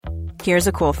Here's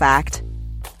a cool fact.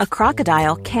 A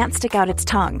crocodile can't stick out its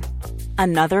tongue.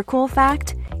 Another cool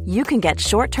fact, you can get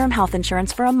short-term health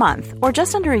insurance for a month or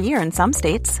just under a year in some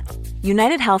states.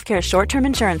 United Healthcare short-term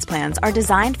insurance plans are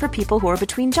designed for people who are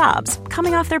between jobs,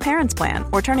 coming off their parents' plan,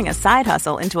 or turning a side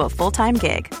hustle into a full-time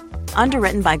gig.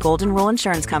 Underwritten by Golden Rule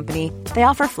Insurance Company, they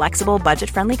offer flexible,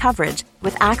 budget-friendly coverage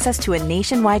with access to a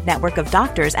nationwide network of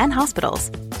doctors and hospitals.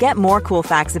 Get more cool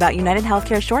facts about United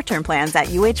Healthcare short-term plans at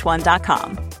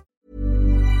uh1.com.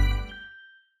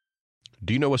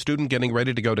 Do you know a student getting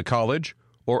ready to go to college?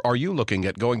 Or are you looking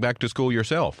at going back to school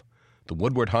yourself? The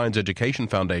Woodward Hines Education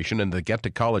Foundation and the Get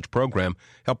to College program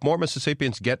help more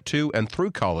Mississippians get to and through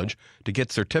college to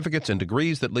get certificates and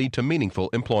degrees that lead to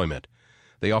meaningful employment.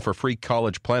 They offer free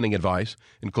college planning advice,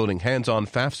 including hands-on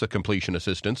FAFSA completion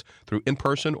assistance through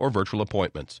in-person or virtual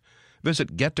appointments.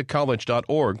 Visit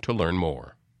gettocollege.org to learn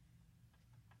more.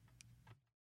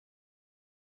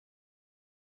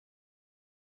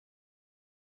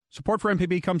 Support for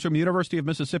MPB comes from University of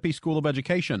Mississippi School of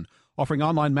Education, offering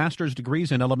online master's degrees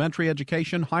in elementary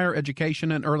education, higher education,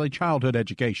 and early childhood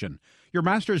education. Your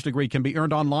master's degree can be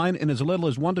earned online in as little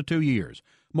as 1 to 2 years.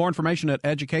 More information at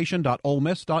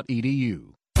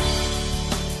education.olemiss.edu.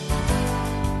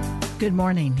 Good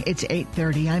morning. It's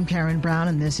 8:30. I'm Karen Brown,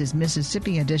 and this is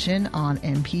Mississippi Edition on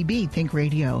MPB Think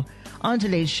Radio. On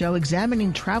today's show,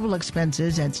 examining travel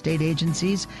expenses at state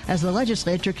agencies as the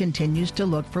legislature continues to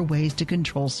look for ways to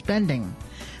control spending.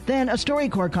 Then a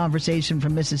StoryCorps conversation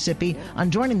from Mississippi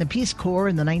on joining the Peace Corps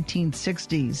in the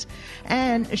 1960s.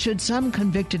 And should some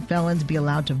convicted felons be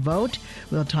allowed to vote?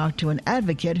 We'll talk to an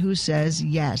advocate who says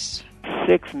yes.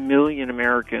 6 million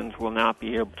Americans will not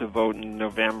be able to vote in the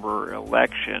November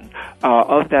election.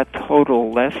 Of that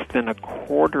total, less than a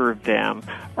quarter of them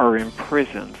are in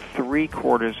prison.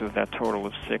 3/4 of that total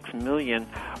of 6 million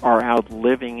are out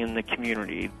living in the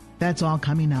community. That's all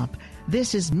coming up.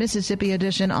 This is Mississippi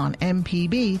Edition on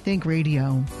MPB Think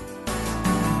Radio.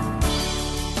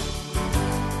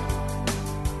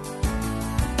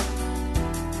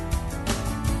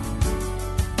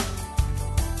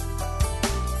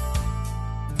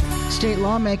 State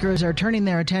lawmakers are turning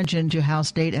their attention to how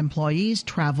state employees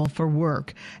travel for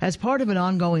work. As part of an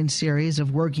ongoing series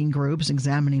of working groups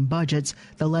examining budgets,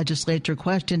 the legislature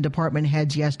questioned department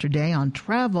heads yesterday on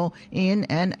travel in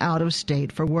and out of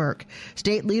state for work.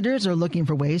 State leaders are looking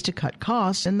for ways to cut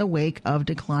costs in the wake of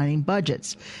declining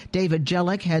budgets. David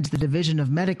Jellick heads the Division of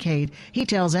Medicaid. He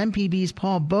tells MPB's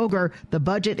Paul Boger the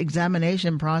budget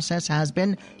examination process has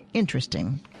been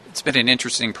interesting. It's been an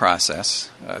interesting process.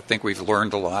 I think we've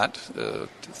learned a lot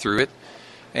through it,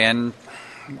 and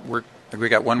we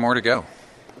got one more to go.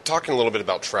 Talking a little bit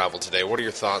about travel today, what are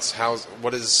your thoughts?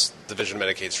 What does Division of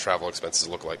Medicaid's travel expenses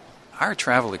look like? Our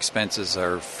travel expenses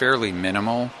are fairly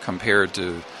minimal compared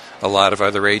to a lot of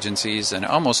other agencies, and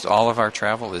almost all of our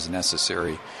travel is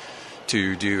necessary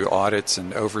to do audits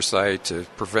and oversight to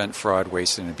prevent fraud,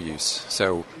 waste, and abuse.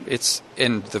 So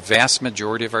the vast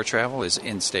majority of our travel is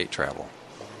in-state travel,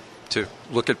 to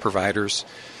look at providers,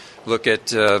 look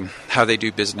at how they do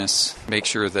business, make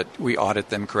sure that we audit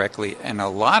them correctly. And a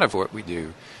lot of what we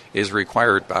do is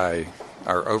required by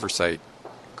our oversight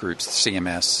groups,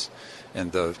 CMS,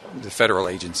 and the federal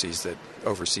agencies that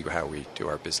oversee how we do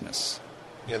our business.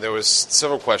 Yeah, there was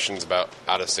several questions about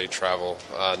out-of-state travel,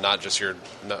 not just your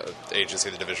agency,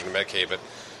 the Division of Medicaid, but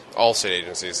all state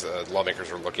agencies.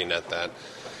 Lawmakers are looking at that.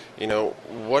 You know,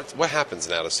 what happens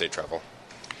in out-of-state travel?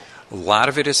 A lot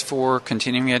of it is for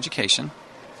continuing education.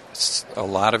 A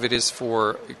lot of it is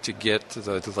to get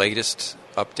the latest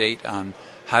update on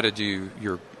how to do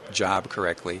your job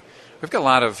correctly. We've got a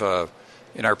lot of,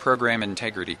 in our program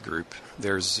integrity group,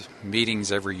 there's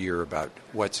meetings every year about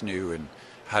what's new and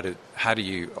how do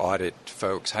you audit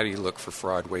folks, how do you look for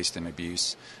fraud, waste, and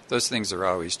abuse. Those things are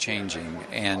always changing,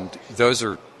 and it's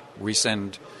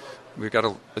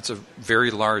a very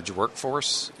large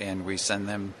workforce, and we send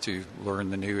them to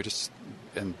learn the newest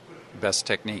and best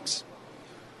techniques.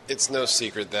 It's no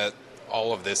secret that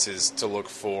all of this is to look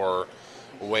for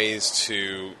ways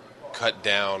to cut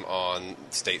down on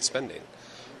state spending.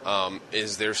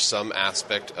 Is there some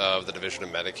aspect of the Division of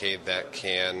Medicaid that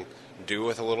can do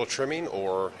with a little trimming,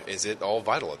 or is it all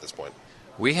vital at this point?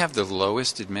 We have the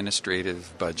lowest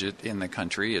administrative budget in the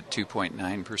country at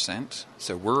 2.9%,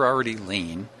 so we're already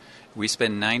lean. We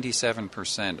spend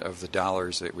 97% of the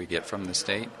dollars that we get from the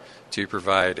state to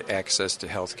provide access to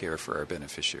health care for our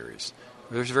beneficiaries.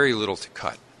 There's very little to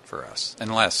cut for us,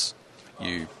 unless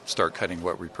you start cutting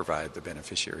what we provide the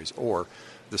beneficiaries or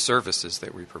the services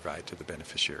that we provide to the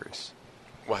beneficiaries.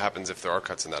 What happens if there are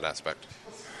cuts in that aspect?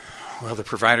 Well, the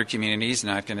provider community is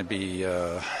not going to be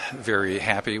very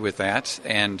happy with that.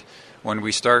 And when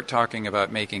we start talking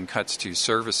about making cuts to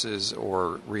services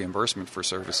or reimbursement for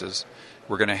services,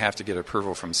 we're going to have to get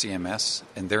approval from CMS,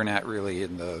 and they're not really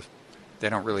they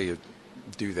don't really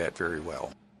do that very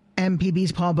well.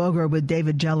 MPB's Paul Boger with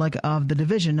David Jellick of the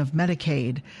Division of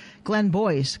Medicaid. Glenn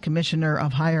Boyce, Commissioner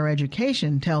of Higher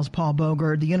Education, tells Paul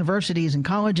Boger the universities and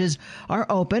colleges are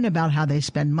open about how they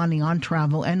spend money on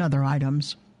travel and other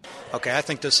items. Okay, I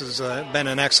think this has been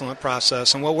an excellent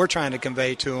process, and what we're trying to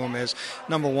convey to them is,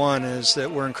 number one, is that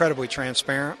we're incredibly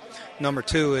transparent. Number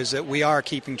two is that we are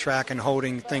keeping track and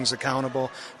holding things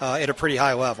accountable at a pretty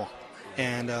high level.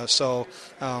 And so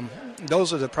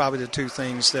those are probably the two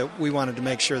things that we wanted to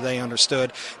make sure they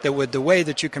understood, that with the way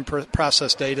that you can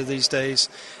process data these days,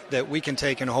 that we can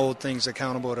take and hold things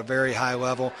accountable at a very high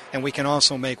level, and we can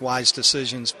also make wise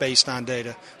decisions based on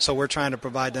data. So we're trying to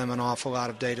provide them an awful lot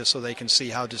of data so they can see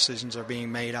how decisions are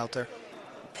being made out there.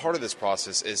 Part of this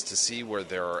process is to see where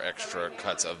there are extra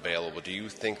cuts available. Do you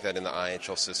think that in the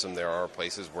IHL system there are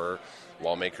places where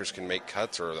lawmakers can make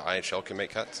cuts or the IHL can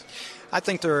make cuts? I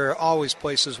think there are always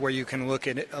places where you can look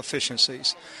at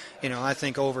efficiencies. I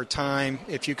think over time,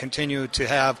 if you continue to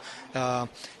have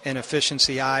an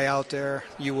efficiency eye out there,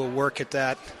 you will work at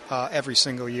that every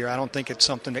single year. I don't think it's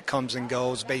something that comes and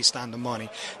goes based on the money.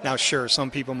 Now, sure,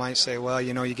 some people might say, well,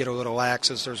 you get a little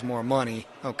lax as there's more money,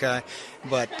 okay?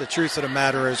 But the truth of the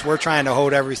matter is we're trying to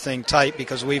hold everything tight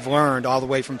because we've learned all the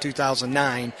way from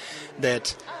 2009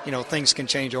 that, things can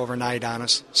change overnight on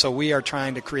us. So we are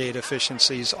trying to create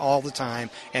efficiencies all the time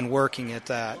and working at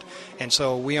that. And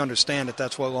so we understand that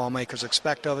that's what lawmakers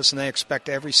expect of us, and they expect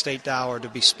every state dollar to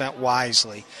be spent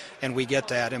wisely, and we get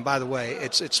that. And by the way,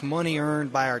 it's money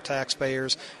earned by our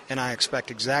taxpayers, and I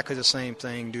expect exactly the same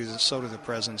thing so do the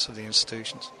presidents of the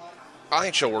institutions.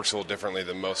 IHL works a little differently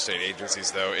than most state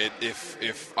agencies, though.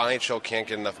 If IHL can't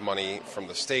get enough money from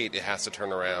the state, it has to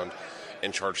turn around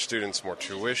and charge students more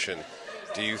tuition.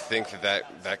 Do you think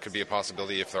that could be a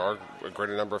possibility if there are a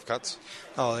greater number of cuts?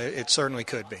 Oh, it certainly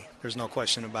could be. There's no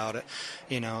question about it.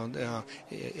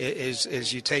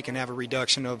 As you take and have a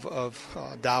reduction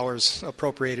of dollars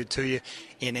appropriated to you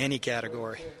in any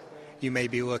category, you may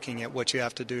be looking at what you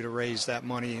have to do to raise that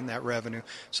money and that revenue.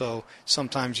 So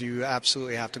sometimes you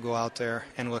absolutely have to go out there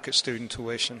and look at student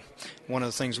tuition. One of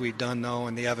the things we've done, though,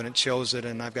 and the evidence shows it,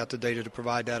 and I've got the data to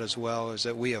provide that as well, is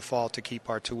that we have fought to keep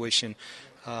our tuition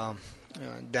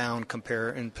down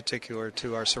in particular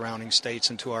to our surrounding states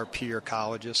and to our peer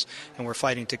colleges, and we're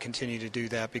fighting to continue to do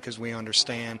that because we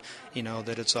understand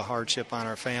that it's a hardship on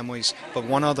our families. But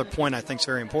one other point I think is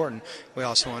very important, we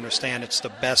also understand it's the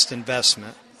best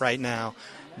investment right now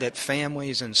that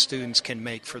families and students can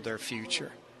make for their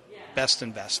future. Best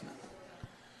investment.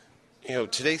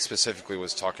 Today specifically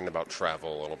was talking about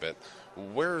travel a little bit.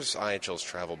 Where's IHL's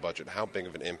travel budget? How big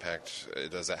of an impact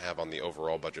does that have on the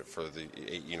overall budget for the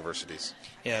 8 universities?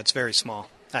 Yeah, it's very small,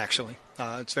 actually.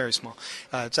 It's very small.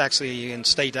 It's actually in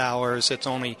state dollars, it's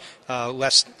only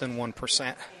less than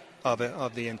 1%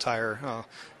 of the entire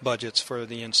budgets for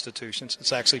the institutions.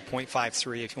 It's actually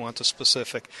 0.53 if you want the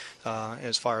specific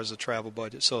as far as the travel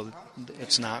budget, so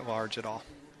it's not large at all.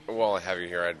 While I have you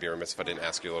here, I'd be remiss if I didn't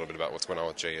ask you a little bit about what's going on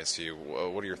with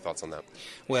JSU. What are your thoughts on that?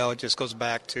 Well, it just goes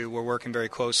back to we're working very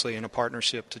closely in a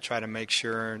partnership to try to make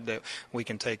sure that we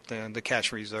can take the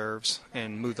cash reserves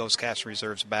and move those cash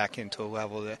reserves back into a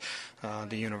level that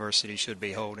the university should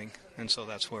be holding. And so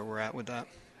that's where we're at with that.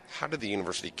 How did the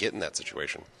university get in that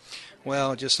situation?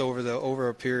 Well, just over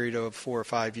a period of 4 or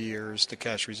 5 years, the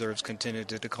cash reserves continued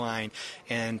to decline,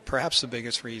 and perhaps the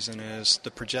biggest reason is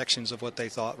the projections of what they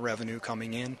thought revenue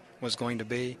coming in was going to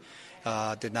be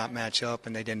did not match up,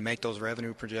 and they didn't make those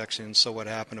revenue projections. So what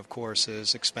happened, of course,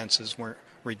 is expenses weren't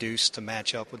reduced to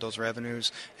match up with those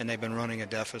revenues, and they've been running a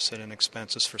deficit in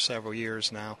expenses for several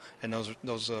years now, and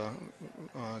those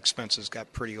expenses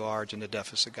got pretty large, and the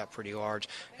deficit got pretty large,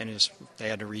 and they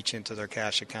had to reach into their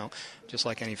cash account, just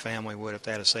like any family would if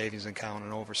they had a savings account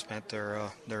and overspent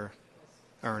their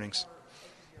earnings.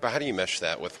 But how do you mesh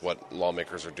that with what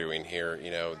lawmakers are doing here?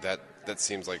 That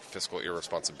seems like fiscal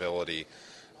irresponsibility.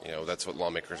 That's what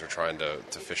lawmakers are trying to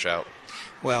fish out.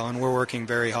 Well, and we're working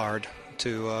very hard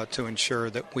to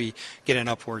ensure that we get an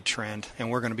upward trend,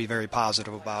 and we're going to be very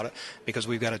positive about it because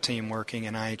we've got a team working,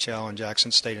 and IHL and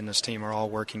Jackson State and this team are all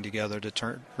working together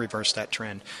to reverse that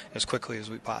trend as quickly as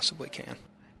we possibly can.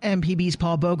 MPB's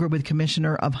Paul Boger with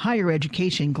Commissioner of Higher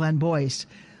Education Glenn Boyce.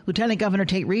 Lieutenant Governor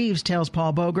Tate Reeves tells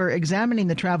Paul Boger examining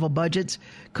the travel budgets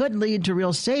could lead to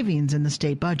real savings in the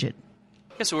state budget.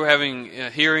 Yes, we're having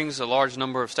hearings, a large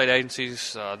number of state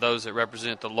agencies, those that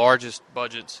represent the largest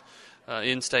budgets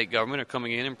in-state government are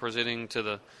coming in and presenting to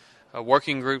the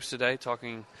working groups today,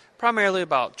 talking primarily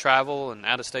about travel and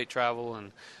out-of-state travel.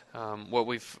 And what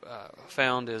we've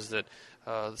found is that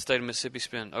the state of Mississippi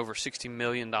spent over $60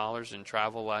 million in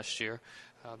travel last year.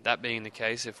 That being the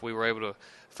case, if we were able to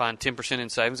find 10% in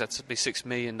savings, that would be $6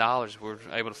 million. We're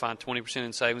able to find 20%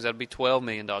 in savings, that would be $12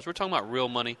 million. We're talking about real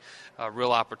money,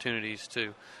 real opportunities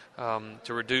to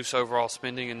reduce overall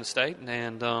spending in the state.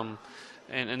 And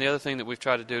the other thing that we've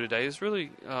tried to do today is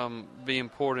really be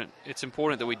important. It's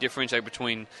important that we differentiate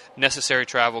between necessary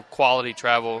travel, quality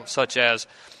travel, such as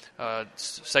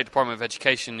State Department of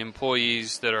Education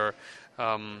employees that are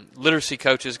literacy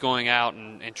coaches going out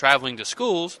and traveling to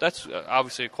schools. That's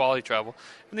obviously a quality travel.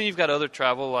 And then you've got other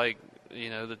travel like,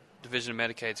 the Division of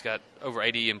Medicaid's got over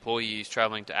 80 employees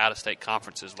traveling to out-of-state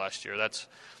conferences last year. That's,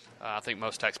 I think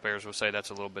most taxpayers will say that's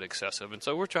a little bit excessive. And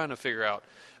so we're trying to figure out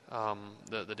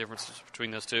the differences between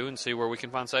those two and see where we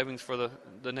can find savings for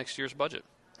the next year's budget.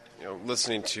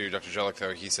 Listening to Dr. Jellick,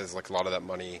 though, he says like a lot of that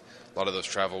money, a lot of those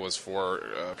travel was for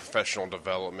professional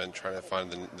development, trying to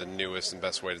find the newest and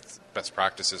best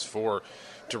practices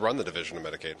to run the Division of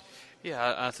Medicaid.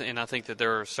 Yeah, I think that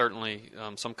there are certainly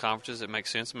some conferences that make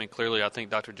sense. I mean, clearly, I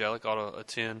think Dr. Jellick ought to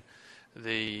attend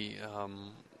the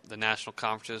national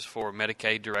conferences for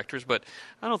Medicaid directors, but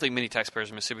I don't think many taxpayers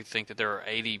in Mississippi think that there are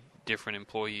 80 different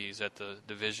employees at the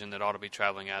division that ought to be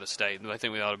traveling out of state. I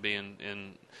think we ought to be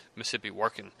in Mississippi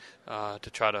working to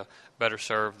try to better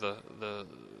serve the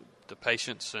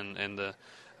patients and the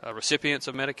recipients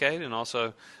of Medicaid, and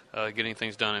also getting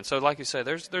things done. And so, like you say,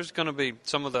 there's going to be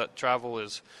some of that travel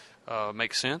is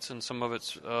makes sense, and some of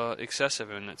it's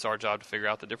excessive, and it's our job to figure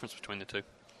out the difference between the two.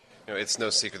 It's no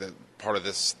secret that part of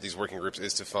these working groups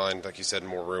is to find, like you said,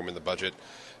 more room in the budget.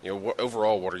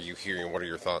 Overall, what are you hearing? What are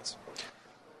your thoughts?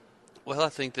 Well, I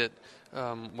think that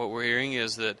what we're hearing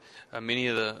is that many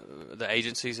of the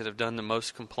agencies that have done the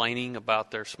most complaining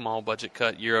about their small budget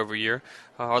cut year over year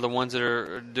are the ones that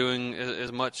are doing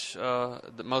as much,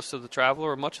 most of the travel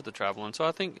or much of the travel. And so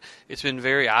I think it's been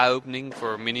very eye-opening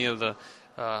for many of the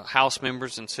House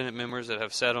members and Senate members that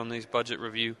have sat on these budget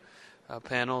review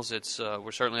panels.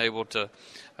 We're certainly able to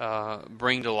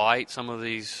bring to light some of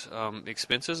these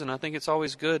expenses, and I think it's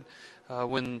always good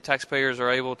when taxpayers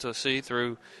are able to see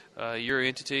through your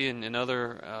entity and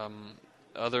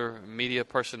other media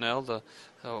personnel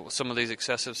some of these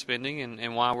excessive spending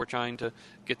and why we're trying to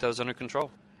get those under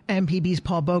control. MPB's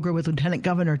Paul Boger with Lieutenant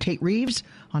Governor Tate Reeves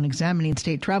on examining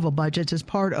state travel budgets as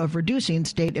part of reducing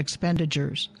state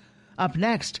expenditures. Up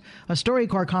next, a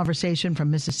StoryCorps conversation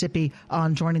from Mississippi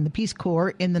on joining the Peace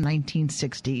Corps in the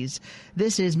 1960s.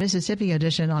 This is Mississippi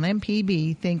Edition on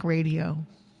MPB Think Radio.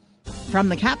 From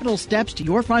the Capitol steps to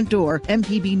your front door,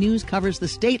 MPB News covers the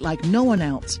state like no one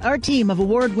else. Our team of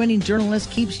award-winning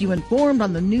journalists keeps you informed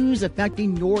on the news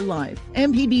affecting your life.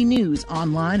 MPB News,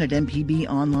 online at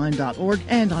mpbonline.org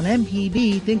and on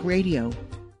MPB Think Radio.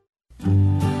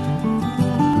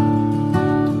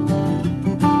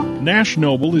 Nash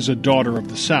Noble is a daughter of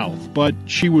the South, but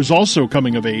she was also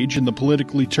coming of age in the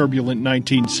politically turbulent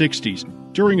 1960s.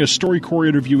 During a StoryCorps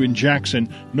interview in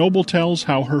Jackson, Noble tells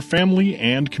how her family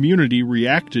and community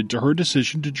reacted to her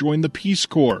decision to join the Peace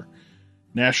Corps.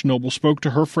 Nash Noble spoke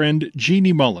to her friend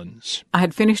Jeannie Mullins. I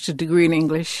had finished a degree in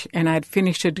English, and I had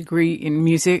finished a degree in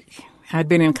music. I'd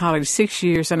been in college 6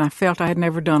 years, and I felt I had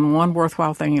never done one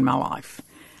worthwhile thing in my life.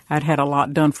 I'd had a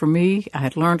lot done for me. I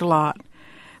had learned a lot.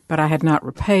 But I had not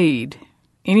repaid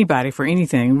anybody for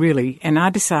anything, really. And I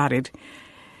decided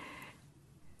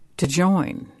to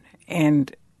join.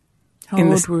 And how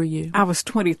old were you? I was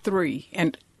 23.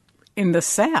 And in the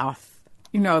South,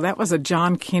 that was a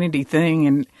John Kennedy thing.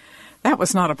 And that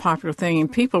was not a popular thing. And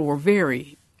people were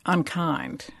very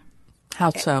unkind. How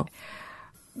so?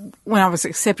 When I was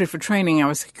accepted for training, I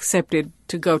was accepted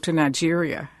to go to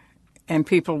Nigeria. And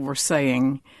people were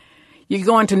saying, "You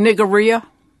going to Nigeria?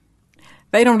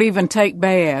 They don't even take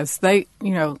baths." They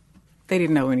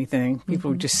didn't know anything.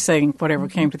 People were just saying whatever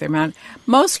came to their mind.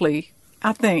 Mostly,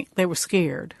 I think they were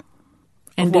scared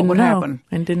of what would happen.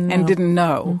 And didn't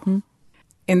know. Mm-hmm.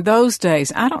 In those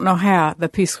days, I don't know how the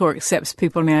Peace Corps accepts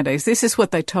people nowadays. This is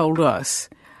what they told us.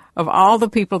 Of all the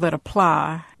people that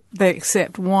apply, they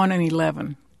accept 1 in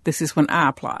 11. This is when I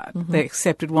applied. Mm-hmm. They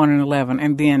accepted 1 in 11.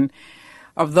 And then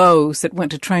of those that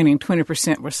went to training,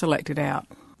 20% were selected out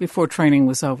before training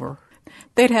was over.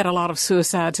 They'd had a lot of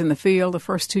suicides in the field the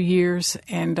first 2 years,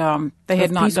 and they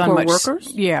had not done much. Peace Corps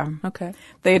workers? Yeah. Okay.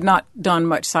 They had not done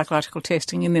much psychological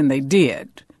testing, and then they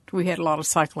did. We had a lot of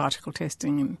psychological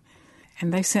testing,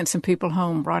 and they sent some people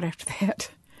home right after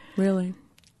that. Really?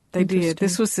 They did.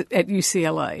 This was at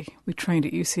UCLA. We trained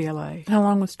at UCLA. How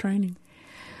long was training?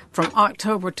 from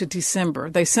October to December.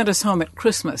 They sent us home at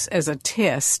Christmas as a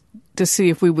test to see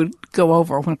if we would go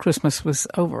over when Christmas was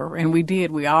over. And we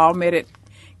did. We all met at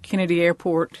Kennedy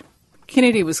Airport.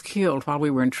 Kennedy was killed while we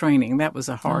were in training. That was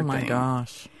a hard thing. Oh, my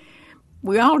gosh.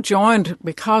 We all joined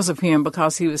because of him,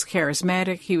 because he was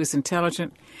charismatic, he was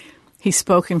intelligent, he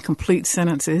spoke in complete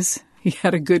sentences, he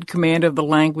had a good command of the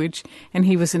language, and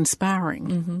he was inspiring.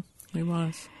 Mm-hmm. He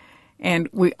was. And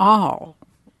we all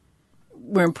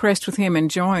were impressed with him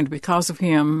and joined because of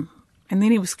him. And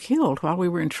then he was killed while we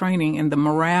were in training, and the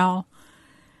morale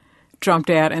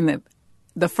jumped out. And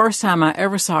the first time I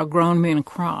ever saw grown men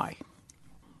cry.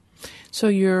 So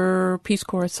your Peace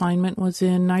Corps assignment was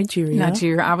in Nigeria.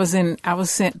 Nigeria. I was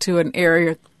sent to an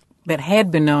area that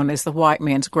had been known as the white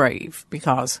man's grave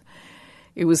because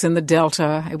it was in the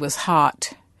Delta. It was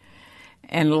hot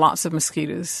and lots of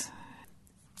mosquitoes.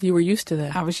 You were used to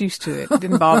that. I was used to it. It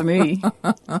didn't bother me.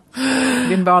 It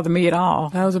didn't bother me at all.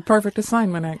 That was a perfect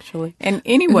assignment, actually. And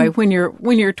anyway, when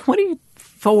you're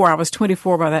 24, I was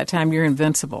 24 by that time, you're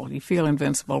invincible. You feel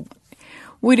invincible.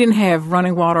 We didn't have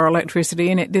running water or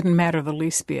electricity, and it didn't matter the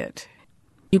least bit.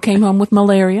 You came home with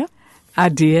malaria? I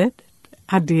did.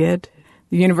 The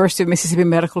University of Mississippi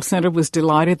Medical Center was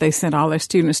delighted. They sent all their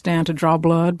students down to draw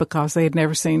blood because they had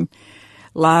never seen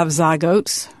live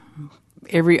zygotes.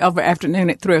 Every other afternoon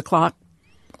at 3 o'clock,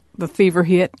 the fever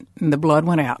hit and the blood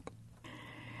went out.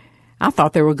 I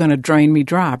thought they were going to drain me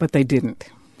dry, but they didn't.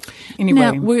 Anyway.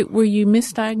 Now, were you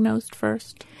misdiagnosed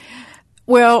first?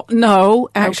 Well, no.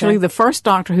 Actually, Okay. The first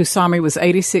doctor who saw me was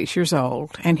 86 years old,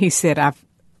 and he said,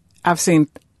 I've seen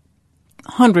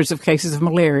hundreds of cases of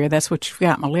malaria. That's what you've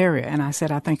got, malaria. And I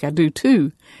said, I think I do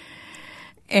too.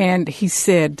 And he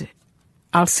said,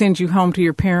 I'll send you home to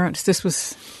your parents.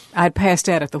 I'd passed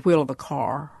out at the wheel of the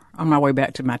car on my way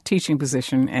back to my teaching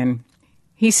position, and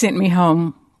he sent me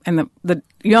home. And the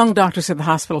young doctors at the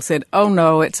hospital said, oh,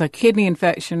 no, it's a kidney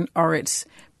infection, or it's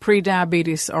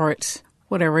pre-diabetes, or it's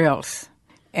whatever else.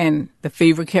 And the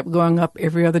fever kept going up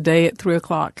every other day at 3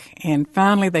 o'clock. And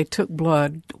finally, they took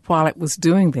blood while it was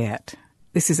doing that.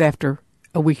 This is after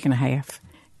a week and a half.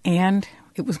 And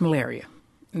it was malaria.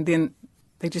 And then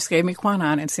they just gave me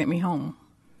quinine and sent me home.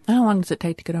 How long does it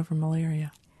take to get over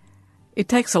malaria? It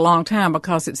takes a long time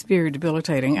because it's very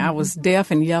debilitating. I was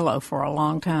deaf and yellow for a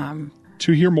long time.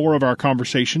 To hear more of our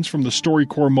conversations from the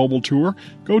StoryCorps Mobile Tour,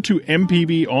 go to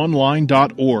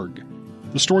mpbonline.org.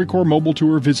 The StoryCorps Mobile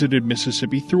Tour visited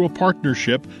Mississippi through a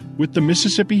partnership with the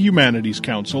Mississippi Humanities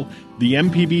Council, the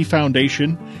MPB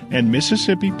Foundation, and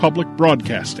Mississippi Public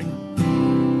Broadcasting.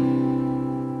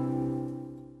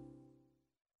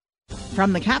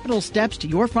 From the Capitol steps to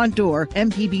your front door,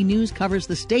 MPB News covers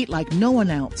the state like no one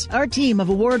else. Our team of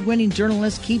award-winning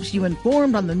journalists keeps you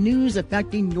informed on the news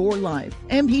affecting your life.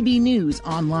 MPB News,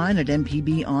 online at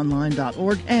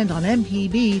mpbonline.org and on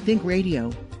MPB Think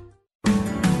Radio.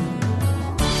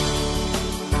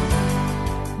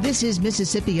 This is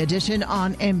Mississippi Edition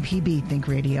on MPB Think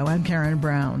Radio. I'm Karen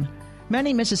Brown.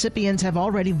 Many Mississippians have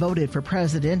already voted for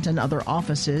president and other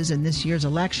offices in this year's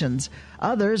elections.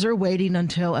 Others are waiting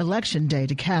until Election Day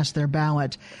to cast their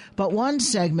ballot. But one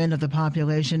segment of the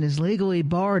population is legally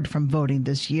barred from voting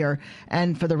this year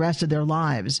and for the rest of their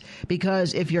lives.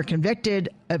 Because if you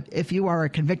are a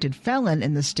convicted felon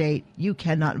in the state, you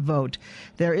cannot vote.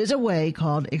 There is a way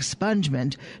called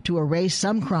expungement to erase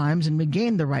some crimes and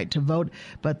regain the right to vote,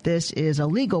 but this is a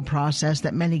legal process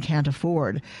that many can't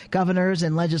afford. Governors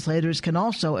and legislators can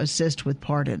also assist with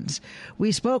pardons.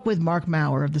 We spoke with Mark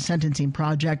Maurer of the Sentencing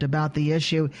Project about the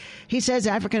issue. He says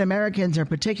African Americans are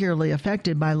particularly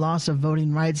affected by loss of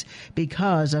voting rights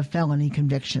because of felony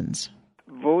convictions.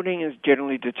 Voting is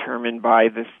generally determined by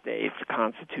the states. The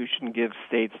Constitution gives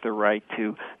states the right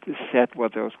to set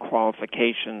what those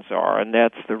qualifications are, and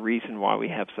that's the reason why we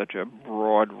have such a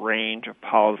broad range of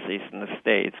policies in the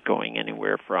states, going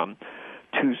anywhere from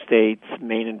 2 states,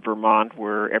 Maine and Vermont,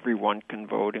 where everyone can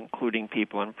vote, including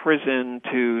people in prison,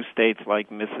 to states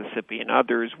like Mississippi and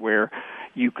others, where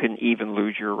you can even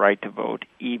lose your right to vote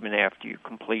even after you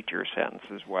complete your sentence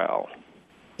as well.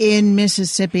 In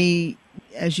Mississippi,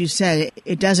 as you said,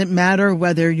 it doesn't matter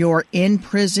whether you're in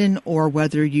prison or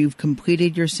whether you've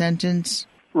completed your sentence?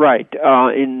 Right.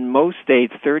 In most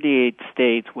states, 38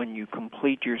 states, when you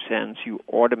complete your sentence, you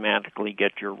automatically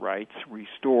get your rights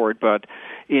restored. But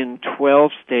in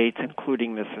 12 states,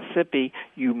 including Mississippi,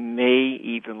 you may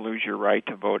even lose your right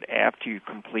to vote after you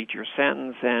complete your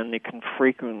sentence, and it can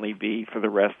frequently be for the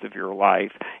rest of your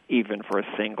life, even for a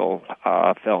single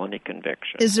felony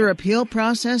conviction. Is there an appeal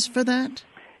process for that?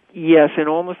 Yes, in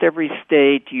almost every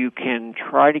state you can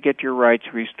try to get your rights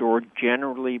restored,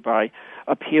 generally by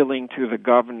appealing to the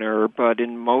governor, but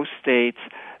in most states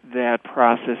that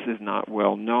process is not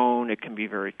well known. It can be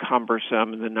very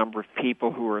cumbersome, and the number of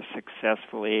people who are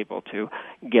successfully able to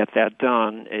get that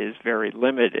done is very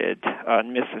limited.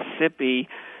 Mississippi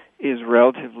is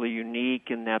relatively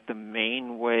unique in that the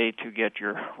main way to get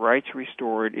your rights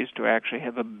restored is to actually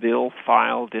have a bill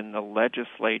filed in the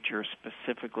legislature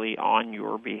specifically on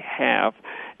your behalf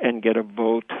and get a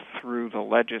vote through the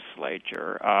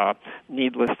legislature.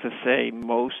 Needless to say,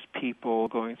 most people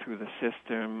going through the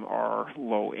system are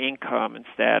low income and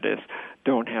status,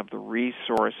 don't have the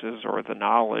resources or the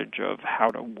knowledge of how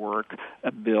to work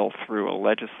a bill through a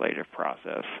legislative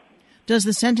process. Does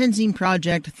the Sentencing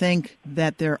Project think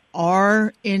that there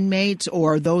are inmates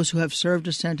or those who have served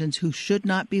a sentence who should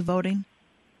not be voting?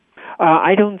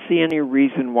 I don't see any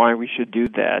reason why we should do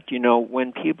that. You know,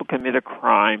 when people commit a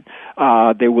crime,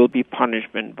 there will be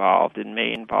punishment involved. It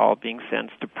may involve being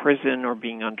sentenced to prison or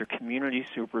being under community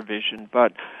supervision,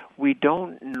 but we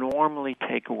don't normally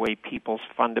take away people's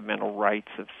fundamental rights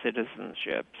of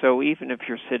citizenship. So even if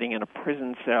you're sitting in a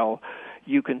prison cell,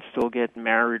 you can still get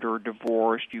married or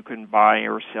divorced. You can buy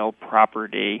or sell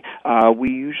property. We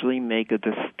usually make a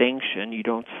distinction. You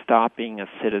don't stop being a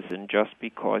citizen just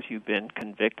because you've been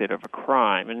convicted of a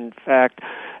crime. And in fact,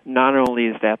 not only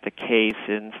is that the case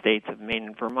in states of Maine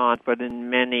and Vermont, but in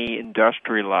many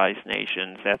industrialized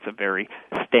nations, that's a very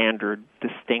standard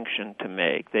distinction to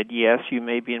make, that yes, you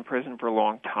may be in prison for a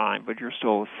long time, but you're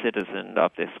still a citizen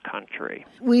of this country.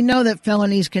 We know that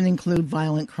felonies can include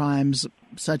violent crimes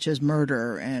such as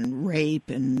murder and rape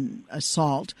and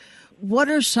assault. What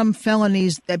are some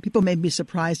felonies that people may be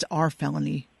surprised are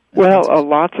felony? Well,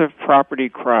 lots of property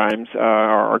crimes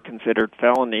are considered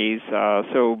felonies.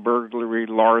 So burglary,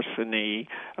 larceny,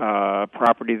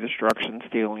 property destruction,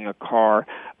 stealing a car,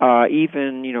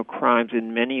 even, crimes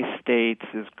in many states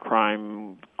is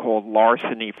crime called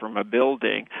larceny from a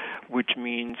building, which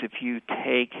means if you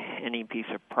take any piece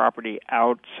of property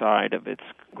outside of its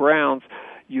grounds,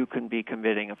 you can be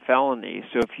committing a felony.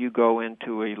 So if you go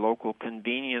into a local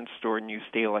convenience store and you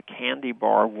steal a candy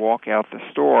bar, walk out the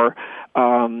store,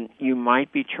 you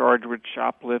might be charged with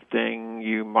shoplifting.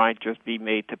 You might just be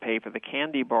made to pay for the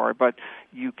candy bar, but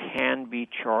you can be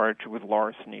charged with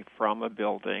larceny from a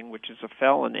building, which is a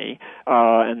felony,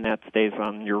 and that stays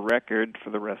on your record for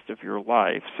the rest of your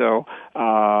life. So,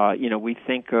 we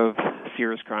think of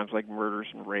serious crimes like murders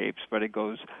and rapes, but it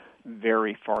goes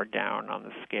very far down on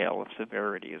the scale of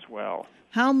severity as well.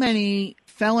 How many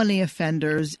felony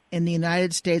offenders in the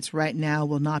United States right now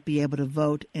will not be able to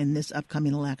vote in this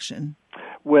upcoming election?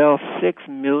 Well, 6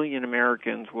 million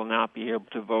Americans will not be able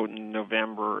to vote in the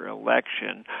November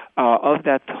election. Of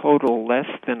that total, less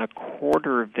than a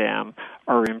quarter of them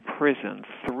are in prison.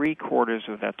 3/4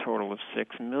 of that total of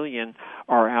 6 million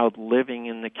are out living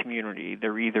in the community.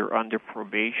 They're either under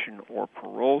probation or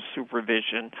parole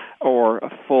supervision, or a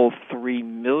full 3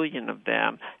 million of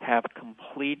them have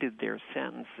completed their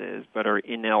sentences but are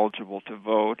ineligible to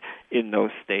vote in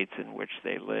those states in which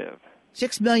they live.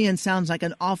 6 million sounds like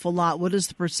an awful lot. What is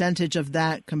the percentage of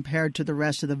that compared to the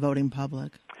rest of the voting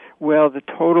public? Well, the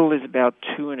total is about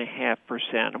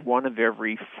 2.5%. 1 of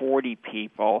every 40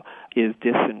 people is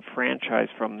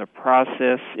disenfranchised from the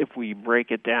process. If we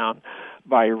break it down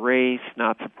by race,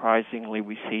 not surprisingly,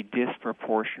 we see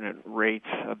disproportionate rates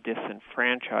of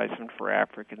disenfranchisement for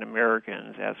African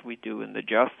Americans, as we do in the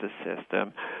justice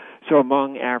system. So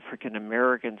among African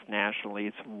Americans nationally,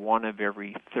 it's 1 of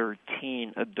every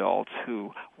 13 adults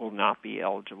who will not be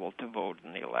eligible to vote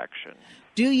in the election.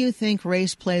 Do you think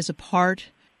race plays a part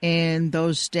in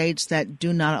those states that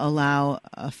do not allow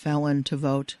a felon to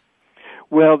vote?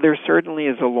 Well, there certainly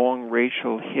is a long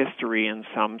racial history in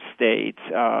some states.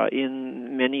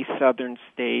 In many southern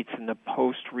states in the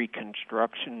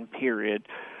post-Reconstruction period,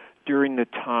 during the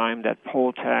time that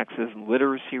poll taxes and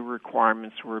literacy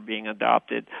requirements were being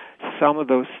adopted, some of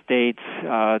those states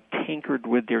tinkered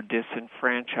with their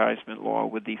disenfranchisement law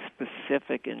with the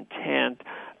specific intent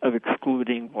of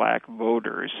excluding black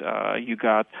voters. You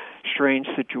got strange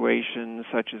situations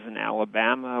such as in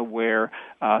Alabama where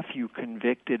if you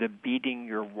convicted of beating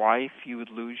your wife, you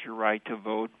would lose your right to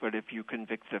vote, but if you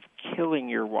convicted of killing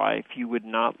your wife, you would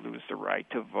not lose the right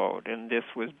to vote. And this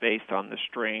was based on the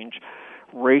strange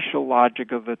racial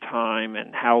logic of the time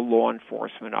and how law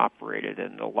enforcement operated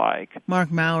and the like. Mark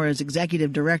Maurer is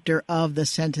Executive Director of the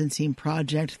Sentencing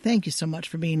Project. Thank you so much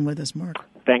for being with us, Mark.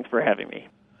 Thanks for having me.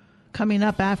 Coming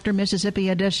up after Mississippi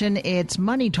Edition, it's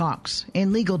Money Talks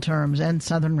in Legal Terms and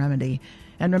Southern Remedy.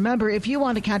 And remember, if you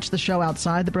want to catch the show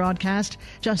outside the broadcast,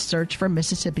 just search for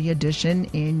Mississippi Edition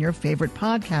in your favorite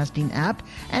podcasting app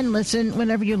and listen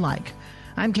whenever you like.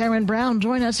 I'm Karen Brown.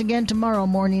 Join us again tomorrow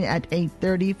morning at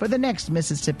 8:30 for the next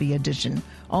Mississippi Edition,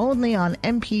 only on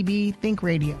MPB Think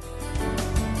Radio.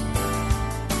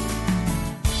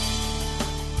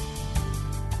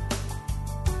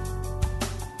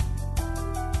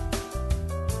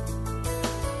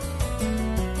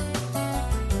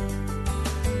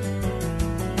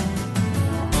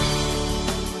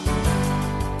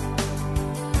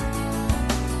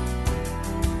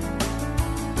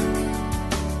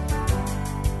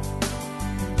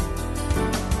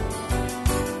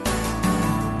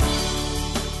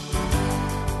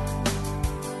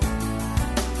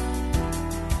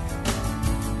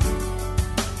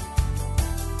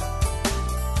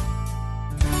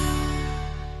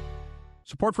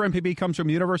 Support for MPB comes from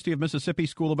University of Mississippi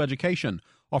School of Education,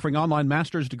 offering online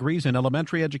master's degrees in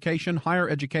elementary education, higher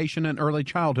education, and early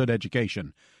childhood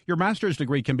education. Your master's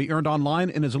degree can be earned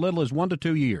online in as little as 1 to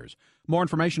 2 years. More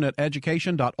information at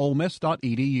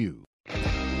education.olemiss.edu.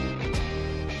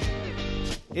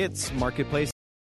 It's Marketplace